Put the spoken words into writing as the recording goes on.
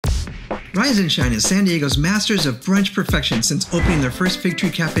Rise and shine is San Diego's masters of brunch perfection since opening their first Fig Tree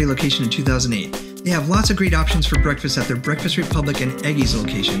Cafe location in 2008. They have lots of great options for breakfast at their Breakfast Republic and Eggies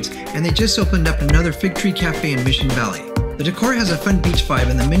locations, and they just opened up another Fig Tree Cafe in Mission Valley. The decor has a fun beach vibe,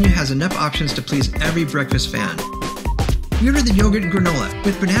 and the menu has enough options to please every breakfast fan. We ordered the Yogurt and Granola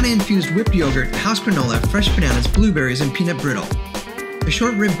with banana-infused whipped yogurt, house granola, fresh bananas, blueberries, and peanut brittle. The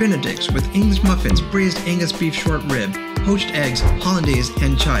short Rib Benedicts with English muffins, braised Angus beef short rib, poached eggs, hollandaise,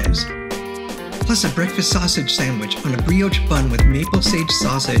 and chives. Plus a breakfast sausage sandwich on a brioche bun with maple sage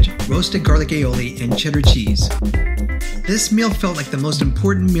sausage, roasted garlic aioli, and cheddar cheese. This meal felt like the most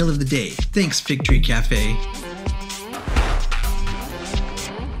important meal of the day. Thanks, Fig Tree Cafe.